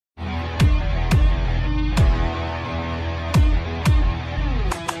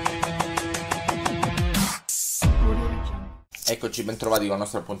Eccoci, bentrovati con il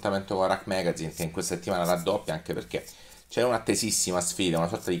nostro appuntamento con Rac Magazine, che in questa settimana raddoppia, anche perché c'è un'attesissima sfida, una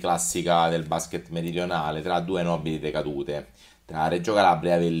sorta di classica del basket meridionale tra due nobili decadute, tra Reggio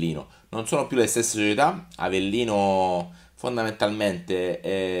Calabria e Avellino. Non sono più le stesse società. Avellino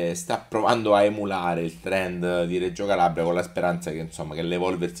fondamentalmente sta provando a emulare il trend di Reggio Calabria, con la speranza che, insomma, che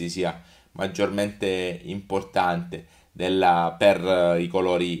l'evolversi sia maggiormente importante per i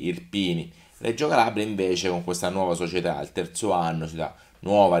colori irpini. Reggio Calabria invece, con questa nuova società, al terzo anno, società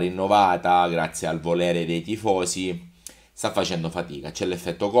nuova, rinnovata, grazie al volere dei tifosi, sta facendo fatica. C'è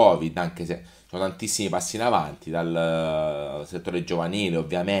l'effetto Covid, anche se sono tantissimi passi in avanti, dal settore giovanile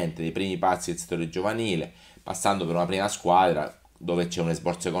ovviamente, dei primi passi del settore giovanile, passando per una prima squadra dove c'è un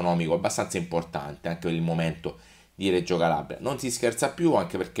esborso economico abbastanza importante, anche per il momento di Reggio Calabria. Non si scherza più,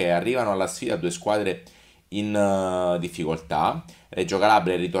 anche perché arrivano alla sfida due squadre in difficoltà. Reggio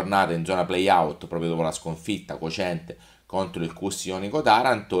Calabria è ritornata in zona play-out proprio dopo la sconfitta cocente contro il CUS Ionico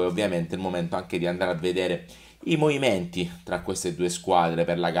Taranto, e ovviamente è il momento anche di andare a vedere i movimenti tra queste due squadre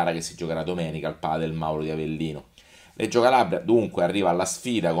per la gara che si giocherà domenica al Pala del Mauro di Avellino. Reggio Calabria dunque arriva alla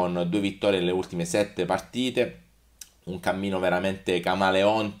sfida con 2 vittorie nelle ultime 7 partite, un cammino veramente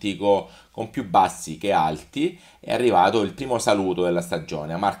camaleontico con più bassi che alti. È arrivato il primo saluto della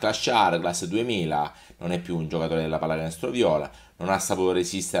stagione a Marc Lasciar, classe 2000, non è più un giocatore della pallacanestro viola, non ha saputo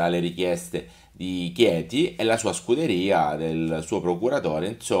resistere alle richieste di Chieti, e la sua scuderia, del suo procuratore,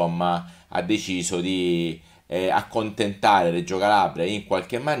 insomma, ha deciso di accontentare Reggio Calabria in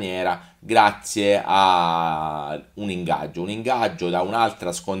qualche maniera, grazie a un ingaggio da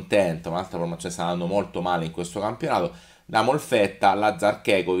un'altra scontenta, un'altra formazione che sta andando molto male in questo campionato, da Molfetta. Lazar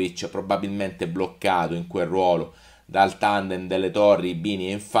Kekovic, probabilmente bloccato in quel ruolo dal tandem delle torri Bini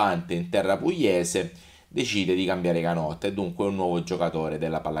e Infante in terra pugliese, decide di cambiare canotta, e dunque un nuovo giocatore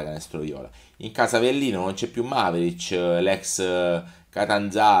della pallacanestro viola. In casa Avellino non c'è più Maveric, l'ex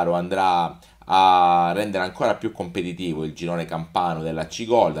Catanzaro andrà a rendere ancora più competitivo il girone campano della C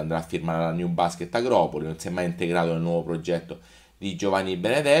Gold, andrà a firmare la New Basket Agropoli, non si è mai integrato nel nuovo progetto di Giovanni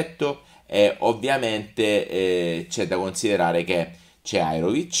Benedetto. E ovviamente c'è da considerare che c'è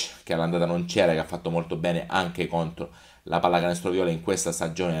Ajrovic, che all'andata non c'era, che ha fatto molto bene anche contro la pallacanestro viola in questa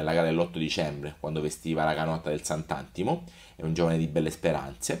stagione, nella gara dell'8 dicembre, quando vestiva la canotta del Sant'Antimo. È un giovane di belle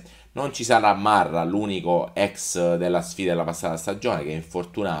speranze. Non ci sarà Marra, l'unico ex della sfida della passata stagione, che è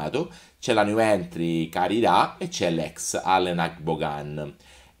infortunato. C'è la new entry Carità e c'è l'ex Allen Bogan.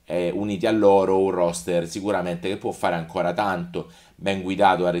 Uniti a loro un roster sicuramente che può fare ancora tanto, ben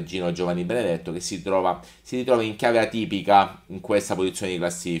guidato da Reggino Giovanni Benedetto, che si ritrova in chiave atipica in questa posizione di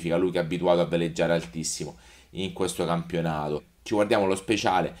classifica, lui che è abituato a veleggiare altissimo in questo campionato. Ci guardiamo lo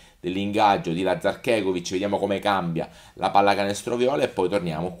speciale dell'ingaggio di Lazar Kekovic, vediamo come cambia la pallacanestro viola, e poi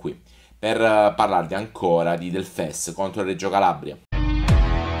torniamo qui per parlarvi ancora del FES contro Reggio Calabria.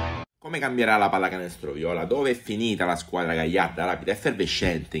 Come cambierà la pallacanestro viola? Dove è finita la squadra gagliarda, rapida,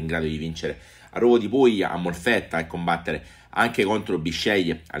 effervescente, in grado di vincere a Rovo di Puglia, a Molfetta, e combattere anche contro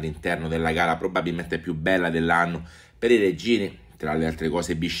Bisceglie all'interno della gara probabilmente più bella dell'anno per i reggini? Tra le altre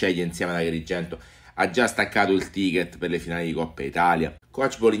cose, Bisceglie insieme ad Agrigento ha già staccato il ticket per le finali di Coppa Italia.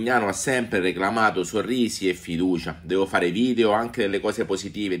 Coach Polignano ha sempre reclamato sorrisi e fiducia. Devo fare video anche delle cose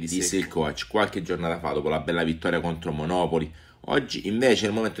positive, disse il coach qualche giornata fa dopo la bella vittoria contro Monopoli. Oggi invece è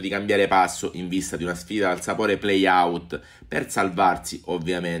il momento di cambiare passo in vista di una sfida dal sapore play-out, per salvarsi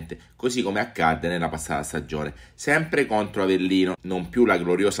ovviamente, così come accadde nella passata stagione, sempre contro Avellino, non più la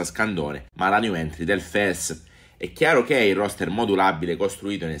gloriosa Scandone, ma la new entry del FES. È chiaro che il roster modulabile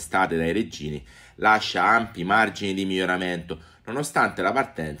costruito in estate dai reggini lascia ampi margini di miglioramento, nonostante la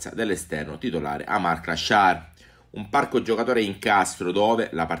partenza dell'esterno titolare Marc Lasciar. Un parco giocatore incastro dove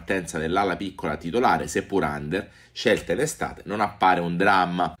la partenza dell'ala piccola titolare, seppur under, scelta in estate, non appare un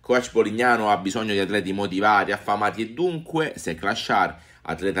dramma. Coach Polignano ha bisogno di atleti motivati, affamati, e dunque se Lasciar,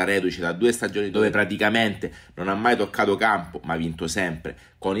 atleta reduce da 2 stagioni dove praticamente non ha mai toccato campo ma ha vinto sempre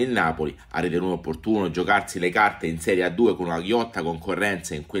con il Napoli, ha ritenuto opportuno giocarsi le carte in Serie A2 con una ghiotta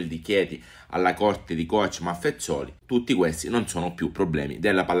concorrenza in quel di Chieti alla corte di coach Maffezzoli, tutti questi non sono più problemi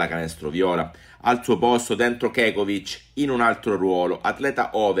della pallacanestro viola. Al suo posto dentro Kekovic, in un altro ruolo,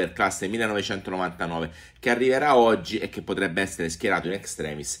 atleta over, classe 1999, che arriverà oggi e che potrebbe essere schierato in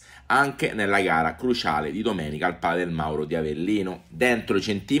extremis anche nella gara cruciale di domenica al Pala del Mauro di Avellino. Dentro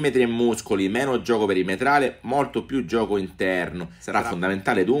centimetri e muscoli, meno gioco perimetrale, molto più gioco interno. Sarà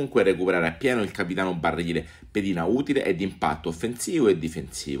fondamentale dunque recuperare appieno il capitano Barrile, pedina utile ed impatto offensivo e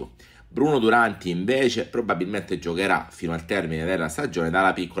difensivo. Bruno Duranti invece probabilmente giocherà fino al termine della stagione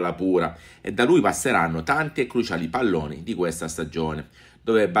dalla piccola pura, e da lui passeranno tanti e cruciali palloni di questa stagione,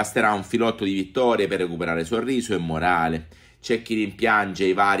 dove basterà un filotto di vittorie per recuperare sorriso e morale. c'è chi rimpiange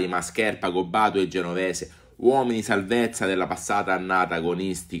i vari Mascherpa, Gobbato e Genovese, uomini salvezza della passata annata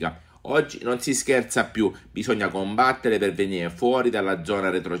agonistica. Oggi non si scherza più, bisogna combattere per venire fuori dalla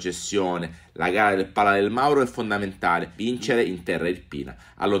zona retrocessione. La gara del Pala del Mauro è fondamentale, vincere in terra irpina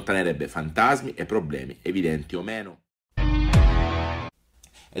allontanerebbe fantasmi e problemi evidenti o meno.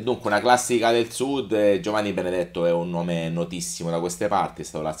 E dunque una classica del sud, Giovanni Benedetto è un nome notissimo da queste parti, è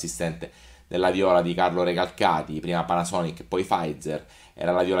stato l'assistente della viola di Carlo Recalcati, prima Panasonic e poi Pfizer,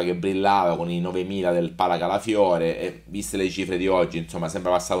 era la viola che brillava con i 9000 del Pala Calafiore e viste le cifre di oggi, insomma,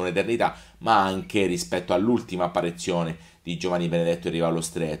 sembra passata un'eternità, ma anche rispetto all'ultima apparizione di Giovanni Benedetto in Riva allo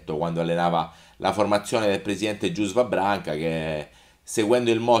Stretto, quando allenava la formazione del presidente Giusva Branca che,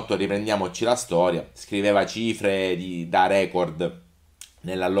 seguendo il motto riprendiamoci la storia, scriveva cifre da record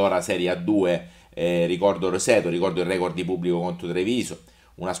nell'allora Serie A2, ricordo Roseto, ricordo il record di pubblico contro Treviso,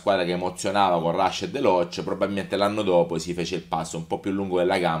 una squadra che emozionava con Rush e Deloc. Probabilmente l'anno dopo si fece il passo un po' più lungo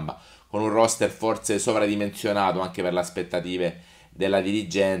della gamba, con un roster forse sovradimensionato anche per le aspettative della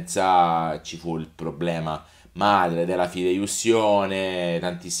dirigenza. Ci fu il problema madre della fideiussione,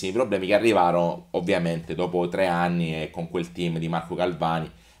 tantissimi problemi che arrivarono ovviamente dopo 3 anni e con quel team di Marco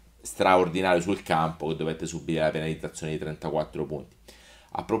Calvani straordinario sul campo che dovette subire la penalizzazione di 34 punti.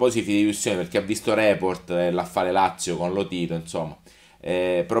 A proposito di fideiussione, per chi ha visto Report e l'affare Lazio con Lotito, insomma,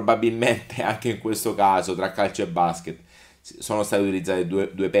 probabilmente anche in questo caso tra calcio e basket sono stati utilizzati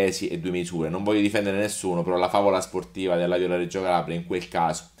due pesi e due misure. Non voglio difendere nessuno, però la favola sportiva della Viola Reggio Calabria in quel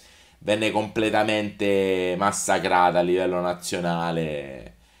caso venne completamente massacrata a livello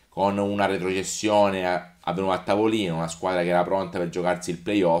nazionale con una retrocessione avvenuta a tavolino, una squadra che era pronta per giocarsi il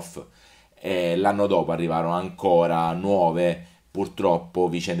playoff e l'anno dopo arrivarono ancora nuove, purtroppo,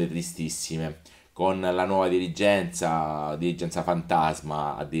 vicende tristissime con la nuova dirigenza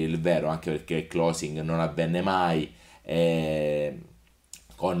fantasma a dire il vero, anche perché il closing non avvenne mai,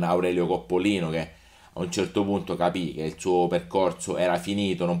 con Aurelio Coppolino che a un certo punto capì che il suo percorso era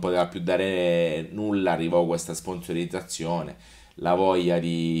finito, non poteva più dare nulla, arrivò questa sponsorizzazione, la voglia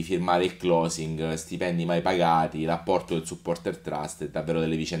di firmare il closing, stipendi mai pagati, l'apporto del supporter trust e davvero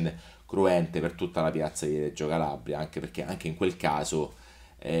delle vicende cruente per tutta la piazza di Reggio Calabria, anche perché anche in quel caso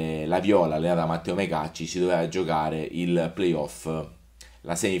la Viola, allenata da Matteo Mecacci, si doveva giocare il playoff,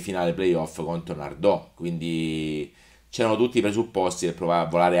 la semifinale playoff contro Nardò, quindi c'erano tutti i presupposti per provare a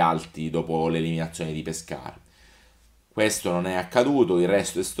volare alti dopo l'eliminazione di Pescara. Questo non è accaduto, il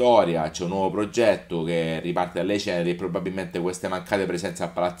resto è storia, c'è un nuovo progetto che riparte dalle ceneri e probabilmente queste mancate presenze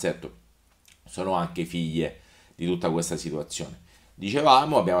al palazzetto sono anche figlie di tutta questa situazione.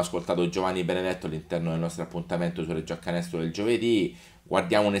 Dicevamo, abbiamo ascoltato Giovanni Benedetto all'interno del nostro appuntamento sulle gioccanestro del giovedì,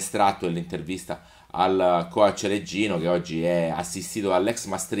 guardiamo un estratto dell'intervista al coach Reggino che oggi è assistito dall'ex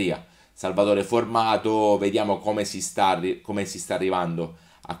Mastria, Salvatore Formato, vediamo come come si sta arrivando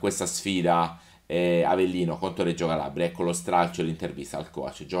a questa sfida Avellino contro Reggio Calabria. Ecco lo stralcio dell'intervista al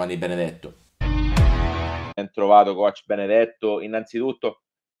coach Giovanni Benedetto. Ben trovato coach Benedetto, innanzitutto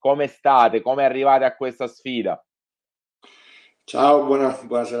come state, come arrivate a questa sfida? Ciao,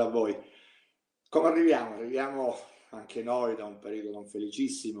 buonasera a voi. Come arriviamo? Arriviamo anche noi da un periodo non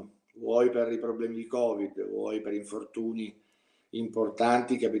felicissimo, vuoi per i problemi di Covid, vuoi per infortuni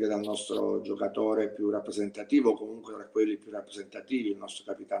importanti capiti dal nostro giocatore più rappresentativo, comunque tra quelli più rappresentativi, il nostro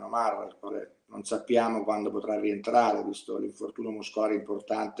capitano Marra, il quale non sappiamo quando potrà rientrare, visto l'infortunio muscolare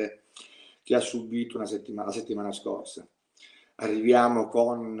importante che ha subito la settimana scorsa. Arriviamo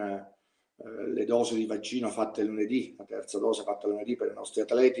con le dosi di vaccino fatte lunedì, la terza dose fatta lunedì per i nostri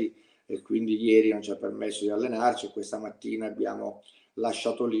atleti e quindi ieri non ci ha permesso di allenarci e questa mattina abbiamo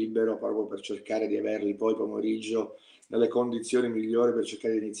lasciato libero proprio per cercare di averli poi pomeriggio nelle condizioni migliori per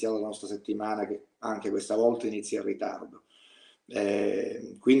cercare di iniziare la nostra settimana che anche questa volta inizia in ritardo.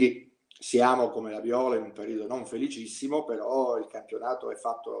 Quindi siamo come la Viola in un periodo non felicissimo, però il campionato è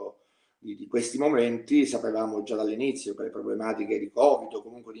fatto di questi momenti, sapevamo già dall'inizio per le problematiche di Covid o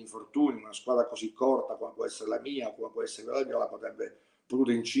comunque di infortuni, una squadra così corta come può essere la mia, come può essere quella della Viola, potrebbe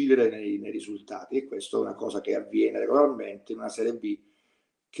potuto incidere nei risultati e questo è una cosa che avviene regolarmente in una Serie B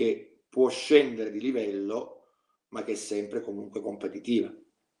che può scendere di livello ma che è sempre comunque competitiva.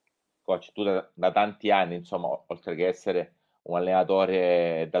 Coach, tu da tanti anni, insomma, oltre che essere un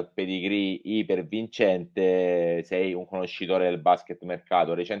allenatore dal pedigree iper vincente, sei un conoscitore del basket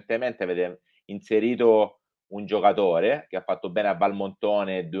mercato. Recentemente avete inserito un giocatore che ha fatto bene a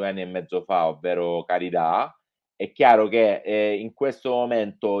Valmontone 2 anni e mezzo fa, ovvero Carità. È chiaro che in questo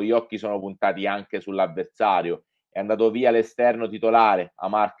momento gli occhi sono puntati anche sull'avversario. È andato via l'esterno titolare,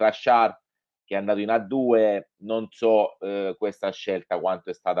 Amar Clashar, che è andato in A2, non so questa scelta quanto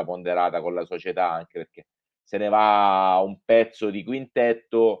è stata ponderata con la società, anche perché se ne va un pezzo di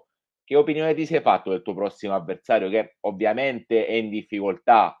quintetto. Che opinione ti sei fatto del tuo prossimo avversario, che ovviamente è in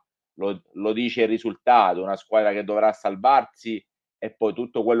difficoltà, lo dice il risultato, una squadra che dovrà salvarsi e poi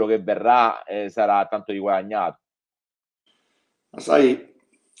tutto quello che verrà sarà tanto di guadagnato. Ma sai,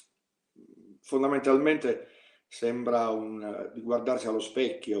 fondamentalmente sembra di guardarsi allo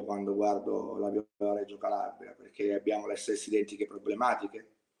specchio quando guardo la Viola Reggio Calabria, perché abbiamo le stesse identiche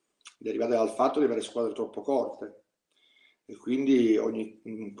problematiche derivate dal fatto di avere squadre troppo corte e quindi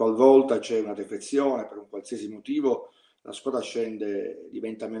ogni qualvolta c'è una defezione per un qualsiasi motivo la squadra scende,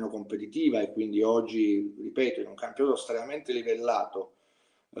 diventa meno competitiva e quindi oggi, ripeto, in un campionato estremamente livellato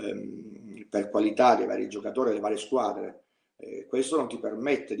per qualità dei vari giocatori e delle varie squadre, questo non ti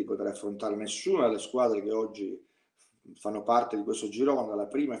permette di poter affrontare nessuna delle squadre che oggi fanno parte di questo girone, dalla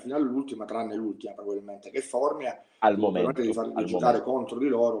prima fino all'ultima, tranne l'ultima probabilmente, che è Formia, Al che può permettere momento, di al giocare momento. contro di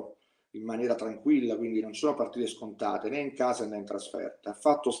loro in maniera tranquilla, quindi non sono partite scontate né in casa né in trasferta.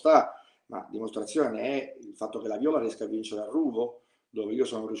 Fatto sta, ma dimostrazione è il fatto che la Viola riesca a vincere a Ruvo, dove io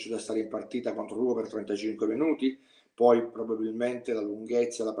sono riuscito a stare in partita contro Ruvo per 35 minuti, poi probabilmente la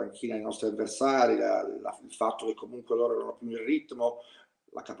lunghezza, la panchina dei nostri avversari, il fatto che comunque loro erano più in ritmo,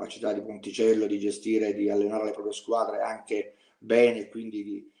 la capacità di Ponticello di gestire e di allenare le proprie squadre anche bene, quindi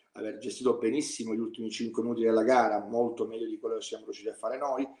di aver gestito benissimo gli ultimi 5 minuti della gara, molto meglio di quello che siamo riusciti a fare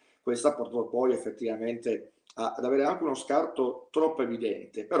noi. Questa ha portato poi effettivamente ad avere anche uno scarto troppo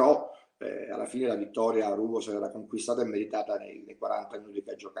evidente, però alla fine la vittoria a Ruvo se l'era conquistata e meritata nei 40 minuti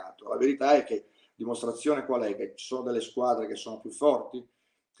che ha giocato. La verità è che dimostrazione qual è? Che ci sono delle squadre che sono più forti,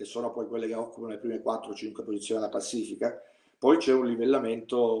 che sono poi quelle che occupano le prime 4-5 posizioni della classifica, poi c'è un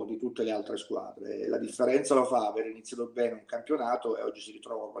livellamento di tutte le altre squadre. La differenza lo fa aver iniziato bene un campionato e oggi si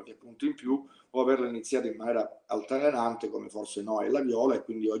ritrova qualche punto in più, o averlo iniziato in maniera altalenante come forse noi e la Viola, e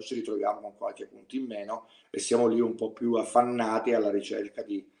quindi oggi ci ritroviamo con qualche punto in meno e siamo lì un po' più affannati alla ricerca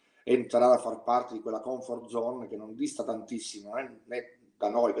di entrare a far parte di quella comfort zone che non dista tantissimo, né da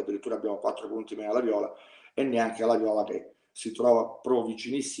noi che addirittura abbiamo 4 punti meno alla Viola, e neanche alla Viola che si trova proprio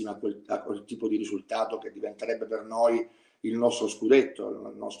vicinissima a quel tipo di risultato che diventerebbe per noi il nostro scudetto,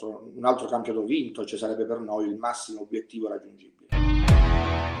 un altro campionato vinto, cioè sarebbe per noi il massimo obiettivo raggiungibile.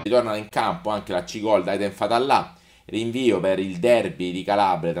 Ritornano in campo anche la C-Gol da Eden Fatallà, rinvio per il derby di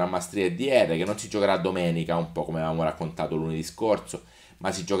Calabria tra Mastria e DR che non si giocherà domenica, un po' come avevamo raccontato lunedì scorso,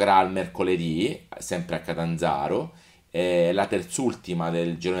 ma si giocherà al mercoledì, sempre a Catanzaro, la terzultima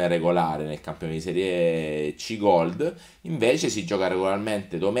del girone regolare nel campione di Serie C Gold. Invece si gioca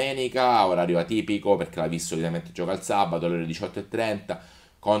regolarmente domenica, orario atipico perché la VIS solitamente gioca il sabato alle ore 18:30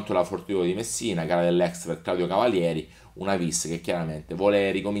 contro la Fortitudo di Messina, gara dell'ex per Claudio Cavalieri, una VIS che chiaramente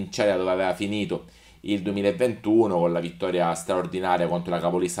vuole ricominciare da dove aveva finito il 2021 con la vittoria straordinaria contro la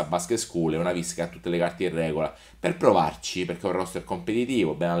capolista Basket School, e una VIS che ha tutte le carte in regola per provarci, perché è un roster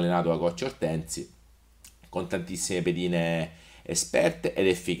competitivo, ben allenato da coach Ortenzi, con tantissime pedine esperte ed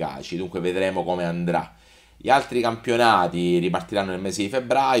efficaci, dunque vedremo come andrà. Gli altri campionati ripartiranno nel mese di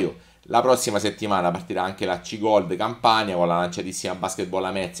febbraio. La prossima settimana partirà anche la C-Gold Campania con la lanciatissima Basketball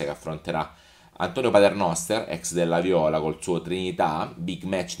Lamezia che affronterà Antonio Paternoster, ex della Viola, col suo Trinità, big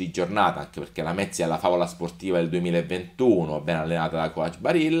match di giornata, anche perché la Mezia è la favola sportiva del 2021, ben allenata da coach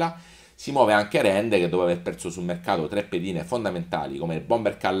Barilla. Si muove anche Rende, che dopo aver perso sul mercato 3 pedine fondamentali come il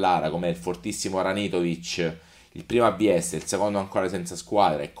bomber Callara, come il fortissimo Ranitovic, il primo ABS, il secondo ancora senza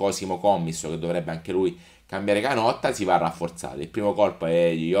squadra, e Cosimo Commisso che dovrebbe anche lui cambiare canotta, si va a rafforzare. Il primo colpo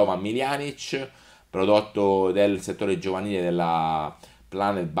è Jovan Miljanic, prodotto del settore giovanile della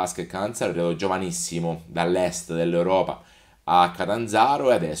Planet Basket Catanzaro, credo giovanissimo, dall'est dell'Europa a Catanzaro,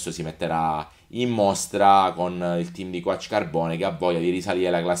 e adesso si metterà in mostra con il team di Coach Carbone che ha voglia di risalire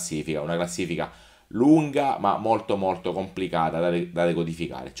la classifica, una classifica lunga ma molto molto complicata da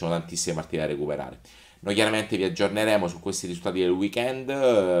decodificare, ci sono tantissime partite da recuperare. Noi chiaramente vi aggiorneremo su questi risultati del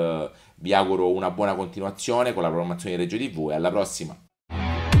weekend, vi auguro una buona continuazione con la programmazione di Reggio TV e alla prossima!